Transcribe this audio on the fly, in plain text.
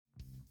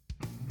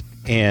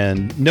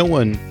And no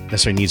one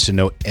necessarily needs to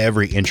know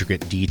every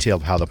intricate detail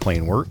of how the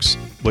plan works,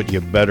 but you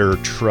better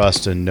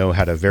trust and know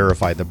how to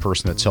verify the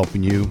person that's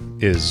helping you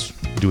is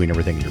doing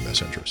everything in your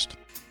best interest.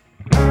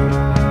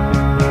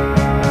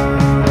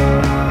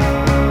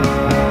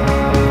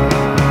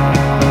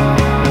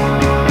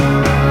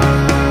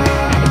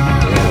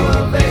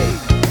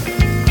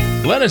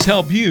 Let us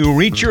help you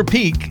reach your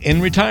peak in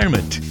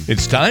retirement.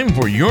 It's time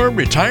for Your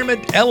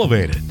Retirement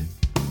Elevated.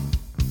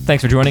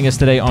 Thanks for joining us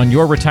today on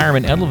Your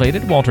Retirement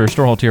Elevated. Walter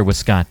Storholt here with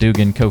Scott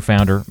Dugan,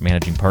 co-founder,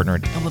 managing partner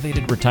at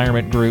Elevated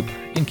Retirement Group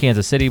in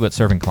Kansas City, but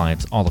serving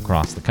clients all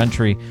across the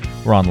country.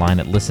 We're online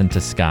at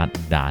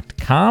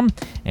listentoscott.com,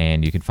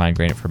 and you can find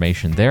great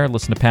information there.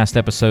 Listen to past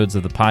episodes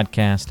of the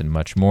podcast and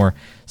much more.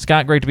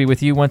 Scott, great to be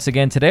with you once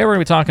again. Today we're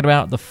going to be talking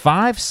about the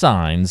 5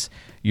 signs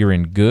you're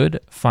in good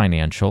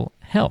financial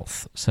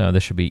health. So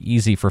this should be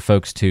easy for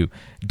folks to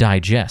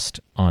digest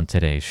on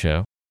today's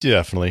show.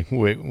 Definitely.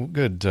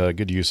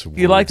 Good use of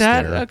words. You like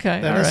that? There.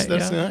 Okay. That's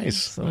yeah. nice.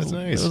 So That's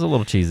nice. It was a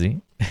little cheesy.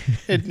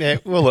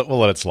 We'll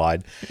let it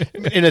slide.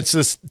 And it's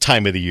this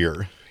time of the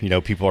year. You know,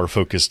 people are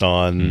focused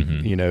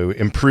on,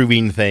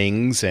 improving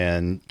things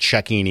and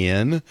checking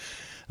in.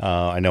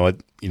 I know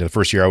the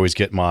first year I always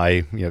get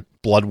my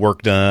blood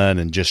work done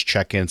and just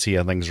check in, see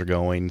how things are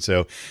going.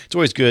 So it's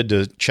always good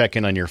to check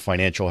in on your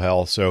financial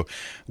health. So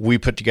we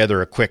put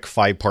together a quick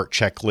 5-part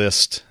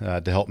checklist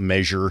to help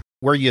measure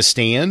where you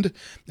stand.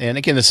 And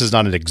again, this is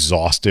not an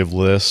exhaustive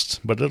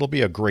list, but it'll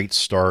be a great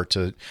start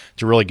to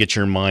really get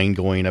your mind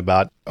going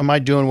about, am I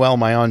doing well?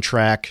 Am I on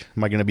track?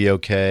 Am I going to be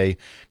okay?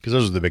 Because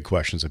those are the big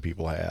questions that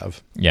people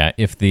have. Yeah,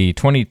 if the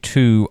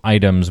 22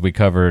 items we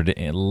covered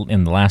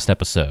in the last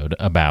episode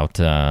about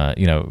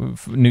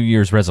New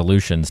Year's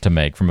resolutions to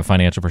make from a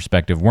financial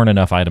perspective weren't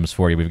enough items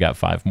for you, we've got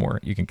 5 more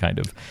you can kind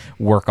of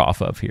work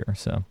off of here.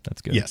 So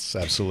that's good. Yes,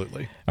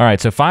 absolutely. All right,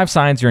 so 5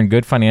 signs you're in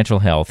good financial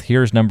health.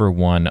 Here's number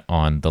 1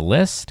 on the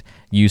list.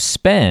 You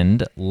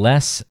spend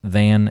less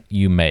than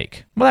you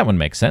make. Well, that one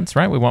makes sense,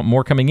 right? We want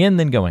more coming in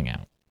than going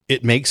out.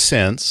 It makes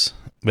sense,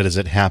 but is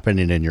it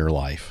happening in your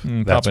life?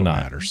 That's what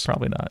matters.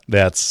 Probably not.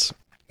 That's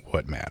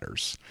what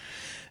matters.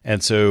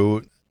 And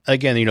so,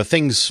 again,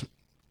 things,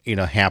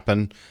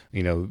 happen,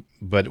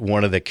 but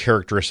one of the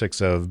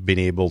characteristics of being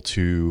able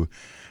to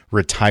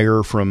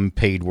retire from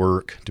paid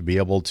work, to be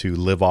able to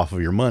live off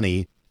of your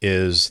money,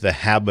 is the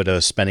habit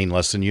of spending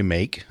less than you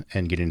make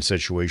and getting in a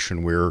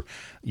situation where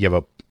you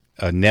have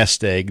a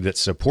nest egg that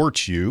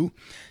supports you.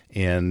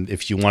 And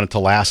if you want it to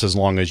last as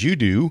long as you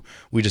do,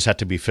 we just have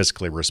to be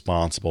fiscally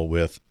responsible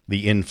with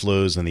the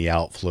inflows and the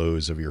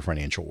outflows of your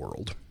financial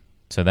world.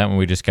 So that one,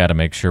 we just got to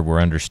make sure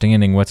we're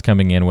understanding what's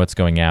coming in, what's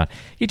going out.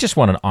 You just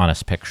want an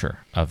honest picture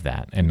of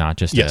that and not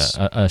just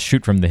a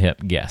shoot from the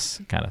hip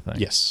guess kind of thing.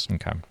 Yes.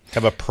 Okay.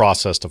 Have a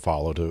process to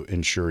follow to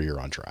ensure you're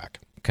on track.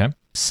 Okay.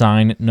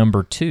 Sign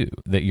number 2,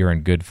 that you're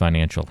in good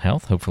financial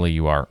health. Hopefully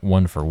you are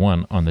 1 for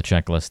 1 on the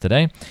checklist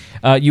today.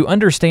 You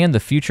understand the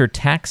future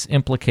tax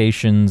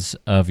implications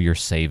of your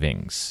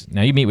savings.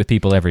 Now, you meet with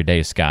people every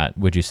day, Scott.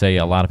 Would you say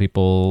a lot of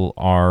people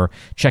are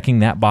checking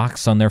that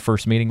box on their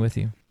first meeting with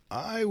you?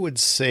 I would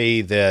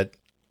say that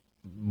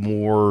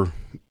more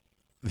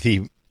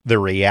the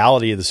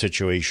reality of the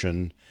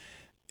situation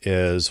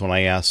is when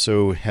I ask,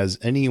 so has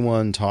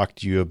anyone talked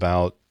to you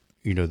about,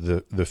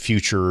 the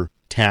future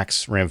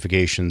tax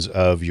ramifications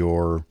of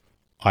your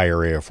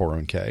IRA or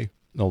 401k?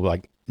 They'll be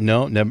like,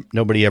 no,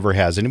 nobody ever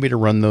has. Anybody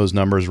run those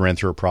numbers, ran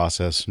through a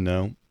process?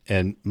 No.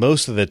 And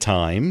most of the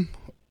time,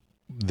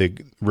 the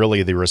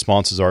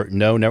responses are,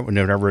 no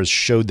never has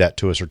showed that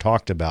to us or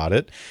talked about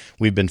it.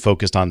 We've been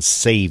focused on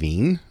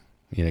saving,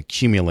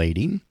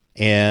 accumulating,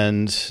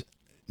 and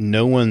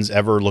no one's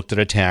ever looked at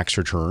a tax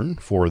return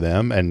for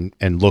them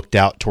and looked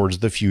out towards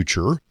the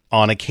future.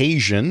 On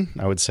occasion,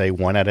 I would say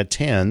 1 out of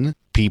 10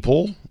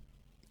 people,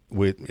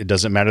 it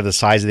doesn't matter the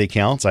size of the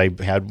accounts. I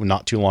had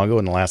not too long ago,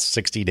 in the last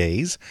 60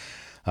 days,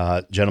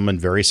 gentleman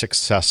very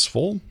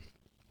successful,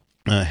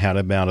 had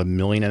about $1.5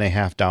 million in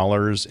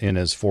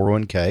his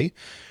 401k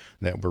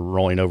that were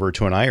rolling over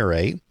to an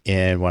IRA.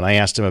 And when I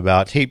asked him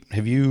about, hey,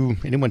 have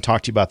anyone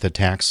talked to you about the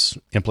tax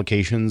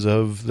implications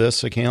of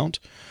this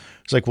account?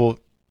 He's like, well,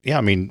 yeah,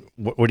 I mean,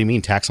 what do you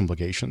mean tax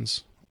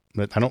implications?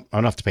 But I don't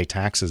have to pay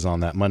taxes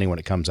on that money when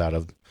it comes out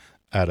of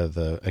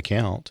the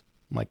account.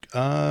 I'm like,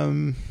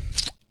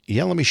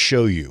 yeah, let me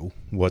show you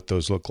what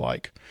those look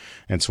like.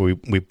 And so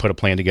we put a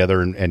plan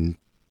together and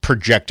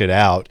projected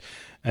out,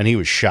 and he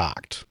was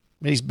shocked.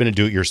 He's been a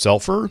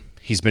do-it-yourselfer.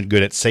 He's been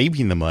good at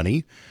saving the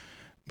money,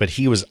 but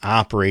he was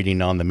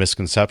operating on the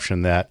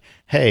misconception that,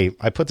 hey,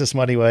 I put this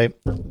money away,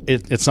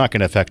 it's not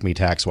going to affect me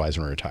tax-wise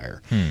when I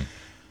retire.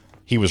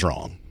 He was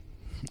wrong.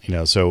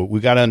 So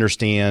we got to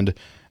understand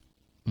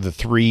the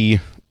 3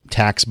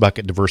 tax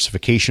bucket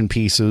diversification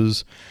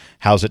pieces.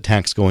 How's it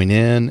taxed going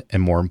in?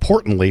 And more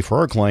importantly, for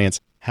our clients,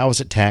 how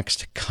is it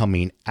taxed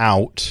coming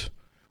out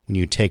when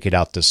you take it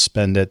out to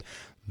spend it?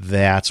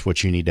 That's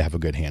what you need to have a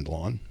good handle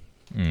on.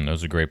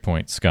 Those are great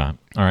points, Scott.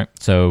 All right.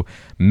 So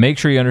make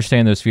sure you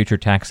understand those future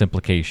tax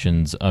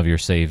implications of your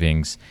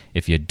savings.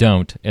 If you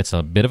don't, it's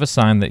a bit of a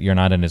sign that you're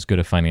not in as good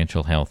a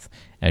financial health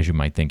as you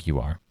might think you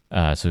are.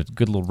 So it's a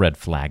good little red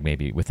flag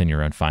maybe within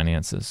your own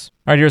finances.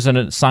 All right, here's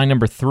sign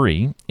number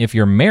 3. If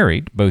you're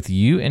married, both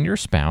you and your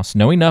spouse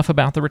know enough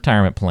about the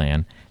retirement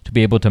plan to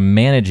be able to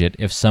manage it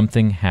if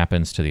something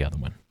happens to the other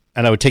one.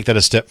 And I would take that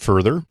a step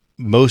further.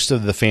 Most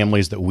of the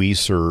families that we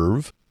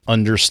serve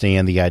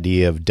understand the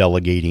idea of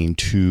delegating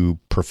to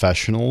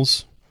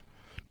professionals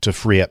to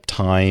free up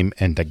time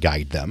and to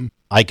guide them.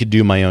 I could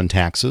do my own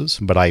taxes,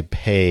 but I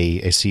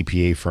pay a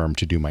CPA firm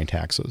to do my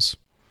taxes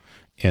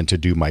and to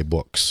do my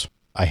books.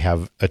 I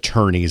have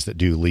attorneys that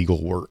do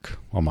legal work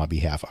on my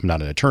behalf. I'm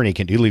not an attorney,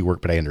 can't do legal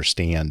work, but I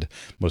understand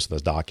most of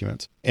those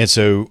documents. And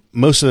so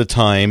most of the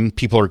time,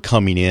 people are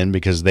coming in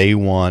because they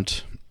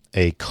want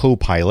a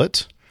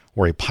co-pilot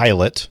or a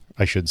pilot,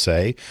 I should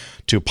say,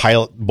 to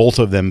pilot both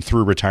of them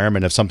through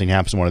retirement. If something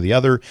happens to one or the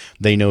other,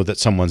 they know that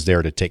someone's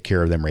there to take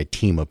care of them or a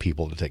team of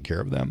people to take care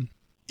of them.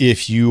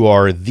 If you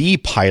are the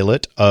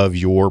pilot of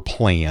your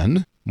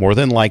plan, more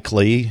than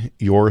likely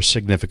your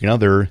significant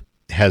other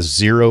has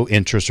zero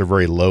interest or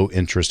very low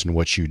interest in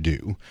what you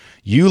do.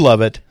 You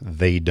love it,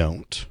 they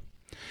don't.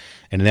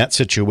 And in that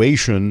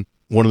situation,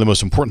 one of the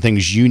most important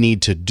things you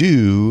need to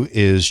do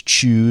is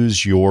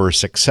choose your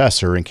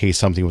successor in case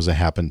something was to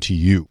happen to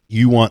you.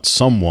 You want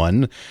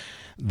someone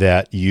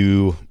that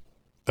you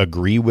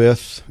agree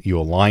with, you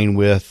align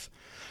with,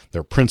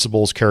 their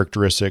principles,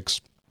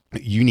 characteristics.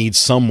 You need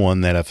someone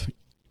that if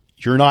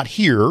you're not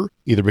here,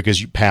 either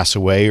because you pass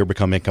away or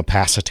become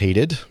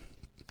incapacitated,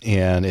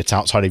 and it's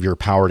outside of your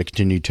power to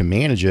continue to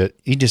manage it,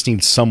 you just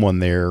need someone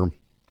there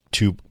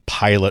to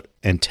pilot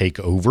and take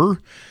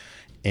over.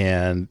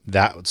 And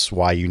that's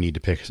why you need to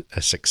pick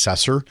a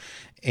successor.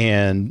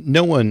 And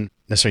no one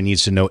necessarily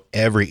needs to know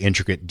every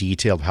intricate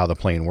detail of how the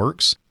plan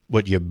works.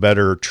 What you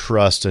better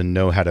trust and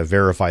know how to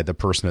verify the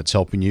person that's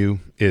helping you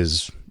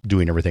is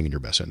doing everything in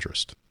your best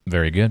interest.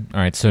 Very good.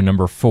 All right. So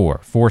number 4,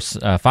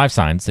 5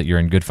 signs that you're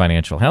in good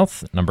financial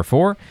health. Number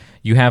 4,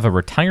 you have a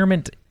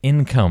retirement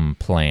income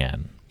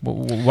plan.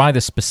 Why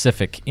the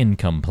specific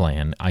income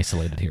plan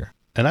isolated here?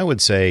 And I would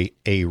say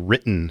a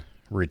written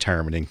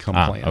retirement income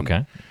plan.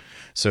 Okay.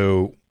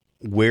 So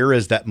where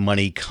is that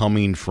money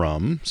coming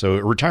from? So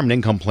a retirement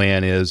income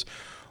plan is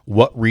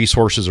what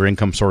resources or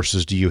income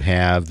sources do you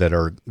have that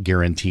are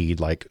guaranteed,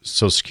 like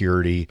Social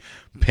Security,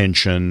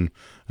 pension,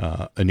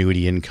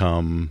 annuity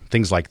income,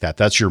 things like that.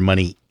 That's your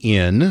money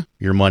in,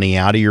 your money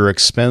out of your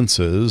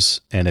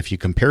expenses. And if you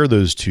compare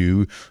those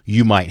two,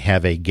 you might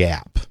have a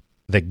gap.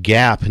 The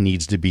gap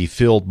needs to be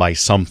filled by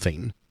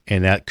something,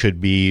 and that could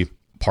be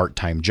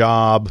part-time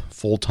job,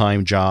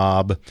 full-time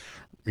job,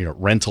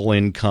 rental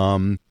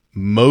income.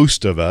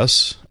 Most of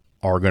us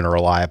are going to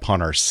rely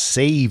upon our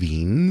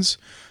savings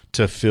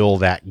to fill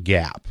that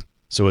gap.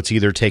 So it's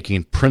either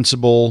taking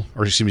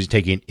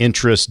taking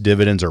interest,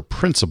 dividends, or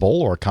principal,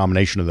 or a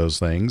combination of those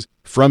things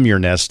from your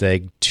nest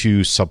egg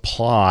to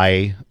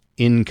supply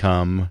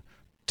income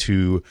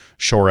to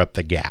shore up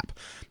the gap.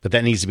 But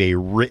that needs to be a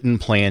written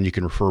plan you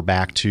can refer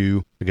back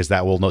to, because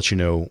that will let you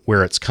know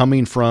where it's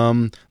coming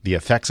from, the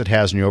effects it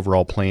has on your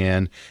overall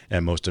plan,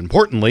 and most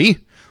importantly,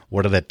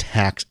 what are the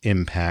tax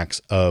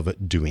impacts of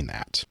doing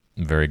that.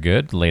 Very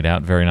good. Laid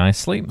out very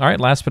nicely. All right.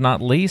 Last but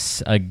not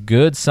least, a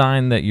good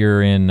sign that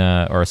you're in,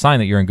 or a sign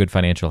that you're in good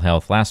financial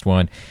health. Last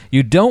one,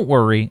 you don't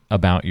worry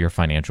about your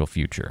financial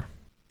future.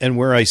 And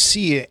where I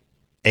see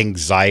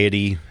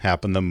anxiety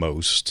happen the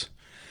most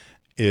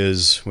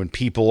is when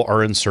people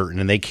are uncertain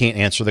and they can't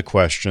answer the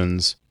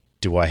questions,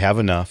 do I have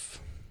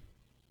enough?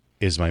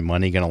 Is my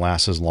money going to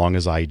last as long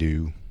as I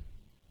do?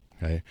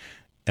 Okay.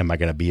 Am I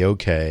going to be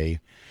okay?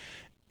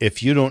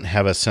 If you don't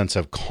have a sense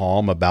of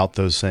calm about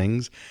those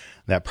things,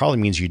 that probably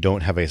means you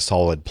don't have a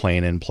solid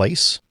plan in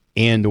place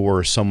and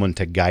or someone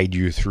to guide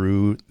you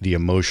through the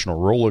emotional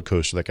roller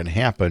coaster that can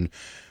happen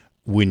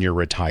when you're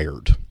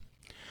retired.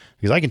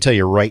 Because I can tell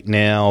you right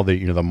now that,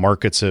 the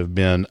markets have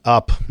been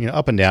up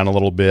and down a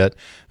little bit.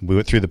 We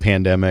went through the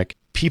pandemic.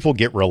 People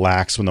get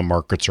relaxed when the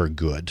markets are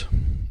good.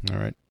 All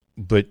right.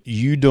 But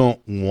you don't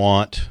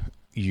want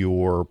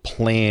your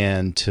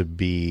plan to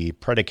be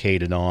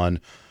predicated on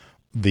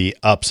the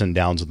ups and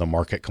downs of the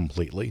market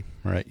completely,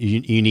 right?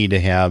 You need to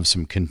have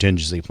some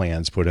contingency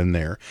plans put in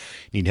there.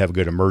 You need to have a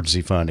good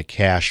emergency fund, a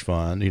cash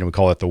fund. We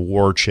call it the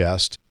war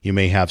chest. You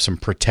may have some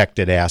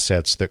protected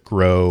assets that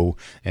grow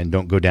and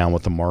don't go down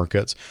with the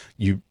markets.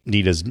 You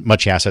need as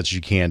much assets as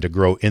you can to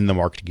grow in the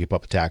market to keep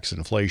up with tax and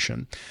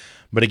inflation.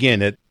 But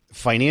again,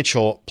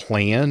 financial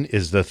plan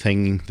is the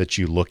thing that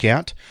you look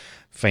at.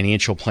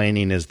 Financial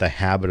planning is the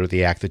habit or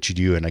the act that you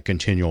do on a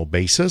continual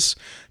basis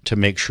to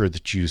make sure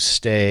that you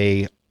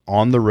stay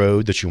on the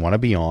road that you want to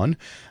be on,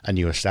 and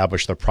you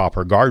establish the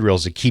proper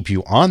guardrails to keep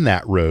you on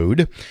that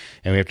road.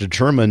 And we have to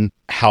determine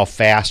how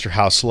fast or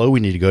how slow we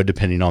need to go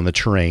depending on the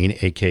terrain,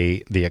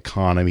 aka the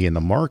economy and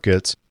the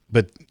markets.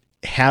 But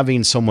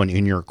having someone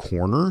in your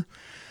corner,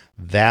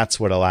 that's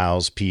what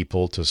allows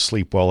people to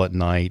sleep well at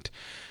night,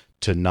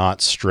 to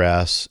not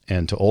stress,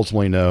 and to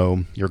ultimately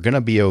know you're going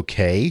to be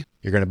okay.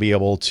 You're going to be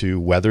able to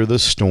weather the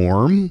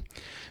storm.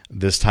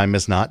 This time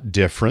is not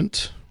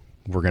different.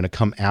 We're going to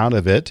come out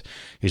of it.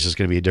 It's just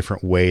going to be a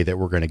different way that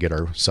we're going to get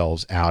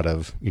ourselves out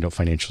of,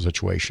 financial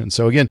situations.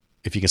 So again,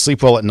 if you can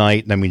sleep well at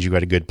night, that means you've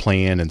got a good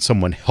plan and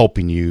someone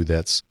helping you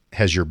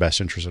has your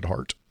best interest at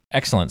heart.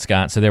 Excellent,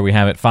 Scott. So there we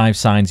have it. 5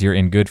 signs you're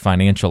in good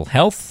financial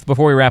health.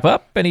 Before we wrap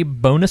up, any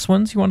bonus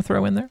ones you want to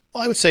throw in there?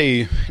 Well, I would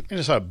say,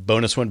 it's not a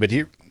bonus one, but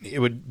here it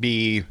would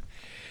be,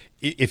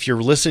 if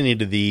you're listening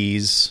to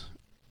these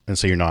and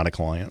say you're not a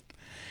client,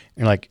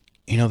 you're like,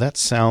 that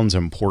sounds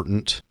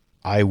important.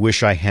 I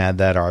wish I had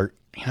that art.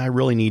 I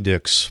really need to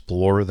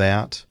explore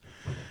that.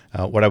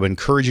 What I would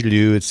encourage you to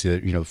do, it's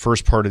the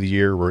first part of the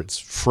year where it's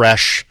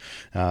fresh.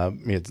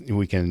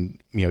 We can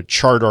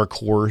chart our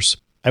course.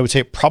 I would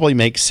say it probably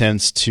makes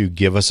sense to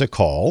give us a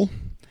call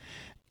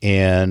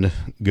and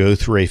go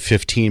through a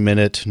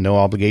 15-minute, no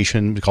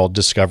obligation, called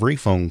discovery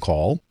phone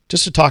call,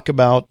 just to talk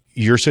about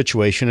your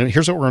situation. And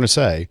here's what we're going to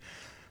say.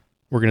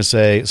 We're going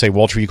to say,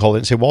 Walter, you call it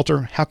and say,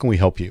 Walter, how can we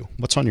help you?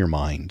 What's on your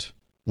mind?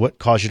 What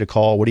caused you to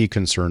call? What are you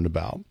concerned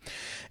about?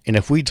 And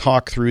if we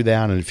talk through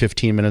that in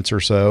 15 minutes or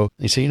so,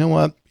 you say, you know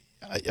what?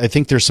 I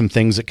think there's some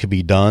things that could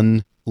be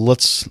done.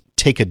 Let's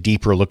take a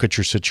deeper look at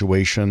your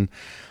situation.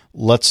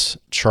 Let's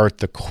chart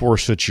the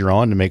course that you're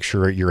on to make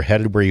sure you're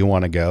headed where you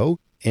want to go,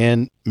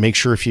 and make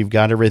sure if you've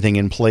got everything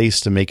in place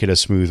to make it a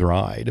smooth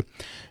ride.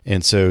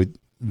 And so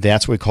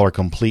that's what we call our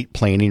complete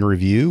planning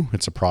review.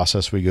 It's a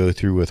process we go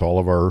through with all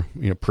of our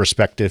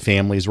prospective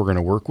families we're going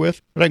to work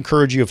with. But I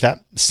encourage you, if that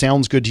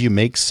sounds good to you,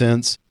 makes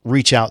sense,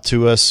 reach out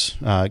to us,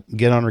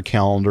 get on our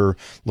calendar.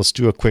 Let's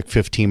do a quick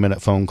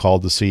 15-minute phone call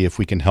to see if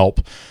we can help.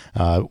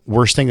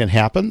 Worst thing that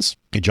happens,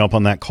 you jump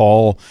on that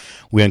call,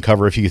 we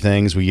uncover a few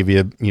things, we give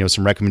you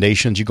some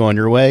recommendations, you go on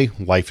your way,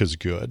 life is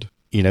good.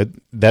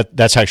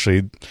 That's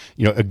actually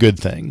a good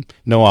thing,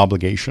 no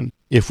obligation.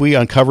 If we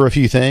uncover a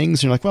few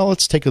things, you're like, well,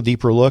 let's take a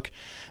deeper look.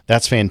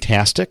 That's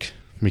fantastic,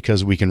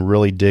 because we can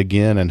really dig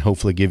in and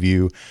hopefully give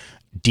you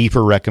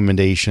deeper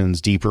recommendations,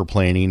 deeper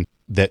planning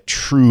that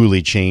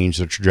truly change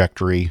the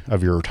trajectory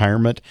of your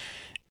retirement,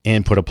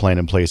 and put a plan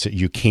in place that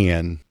you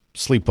can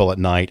sleep well at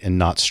night and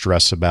not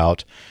stress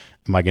about,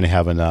 am I going to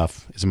have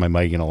enough? Is my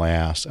money going to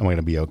last? Am I going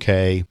to be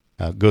okay?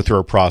 Go through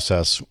our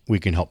process. We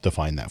can help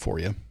define that for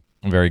you.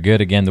 Very good.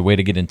 Again, the way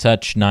to get in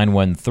touch,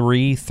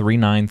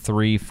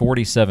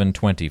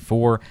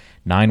 913-393-4724,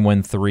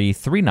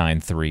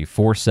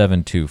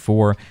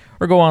 913-393-4724,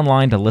 or go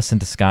online to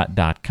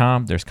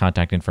listentoscott.com. There's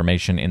contact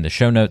information in the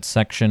show notes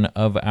section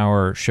of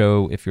our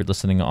show if you're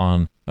listening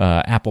on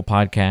Apple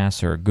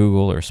Podcasts or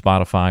Google or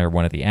Spotify or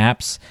one of the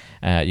apps.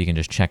 You can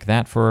just check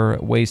that for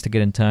ways to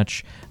get in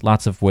touch.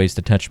 Lots of ways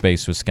to touch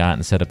base with Scott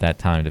and set up that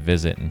time to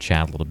visit and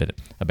chat a little bit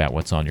about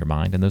what's on your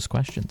mind and those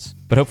questions.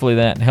 But hopefully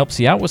that helps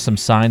you out with some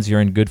signs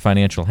you're in good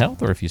financial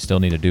health, or if you still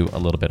need to do a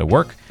little bit of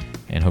work.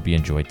 And hope you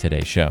enjoyed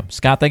today's show.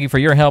 Scott, thank you for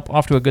your help.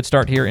 Off to a good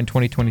start here in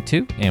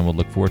 2022, and we'll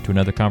look forward to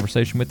another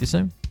conversation with you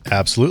soon.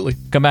 Absolutely.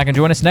 Come back and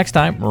join us next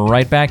time,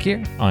 right back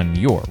here on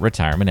Your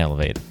Retirement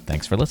Elevated.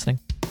 Thanks for listening.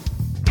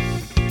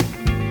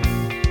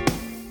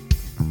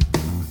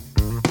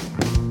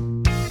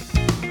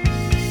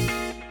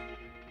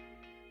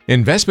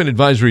 Investment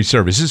advisory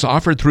services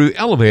offered through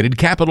Elevated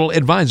Capital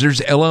Advisors,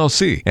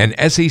 LLC, an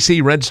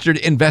SEC-registered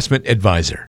investment advisor.